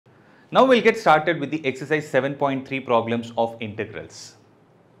Now we'll get started with the exercise 7.3 problems of integrals.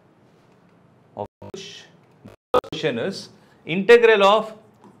 Of which the question is integral of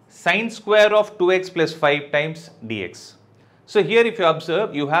sine square of 2x plus 5 times dx. So here if you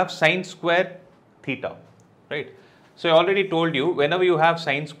observe, you have sine square theta, right? So I already told you, whenever you have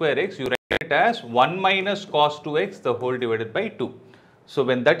sine square x, you write it as 1 minus cos 2x the whole divided by 2. So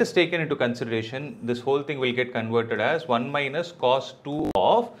when that is taken into consideration, this whole thing will get converted as 1 minus cos 2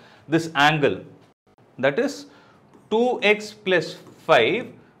 of this angle, that is 2x plus 5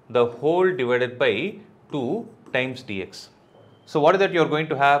 the whole divided by 2 times dx. So what is that you are going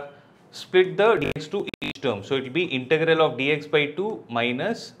to have? Split the dx to each term. So it will be integral of dx by 2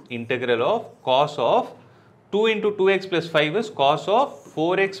 minus integral of cos of 2 into 2x plus 5 is cos of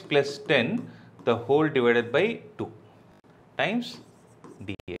 4x plus 10 the whole divided by 2 times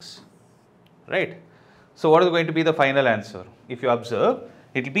dx, right? So what is going to be the final answer? If you observe,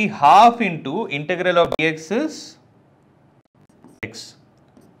 it will be half into integral of dx is x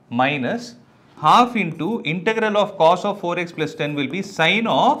minus half into integral of cos of 4x plus 10 will be sine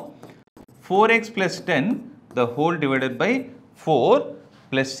of 4x plus 10 the whole divided by 4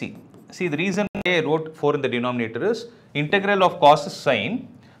 plus c. See, the reason why I wrote 4 in the denominator is integral of cos is sine.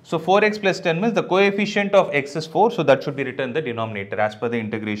 So 4x plus 10 means the coefficient of x is 4. So that should be written in the denominator as per the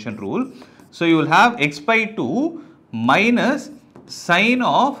integration rule. So you will have x by 2 minus sine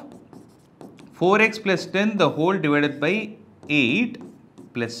of 4x plus 10 the whole divided by 8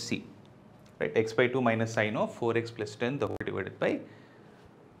 plus c. Right, x by 2 minus sine of 4x plus 10 the whole divided by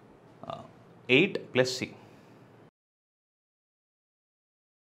 8 plus c.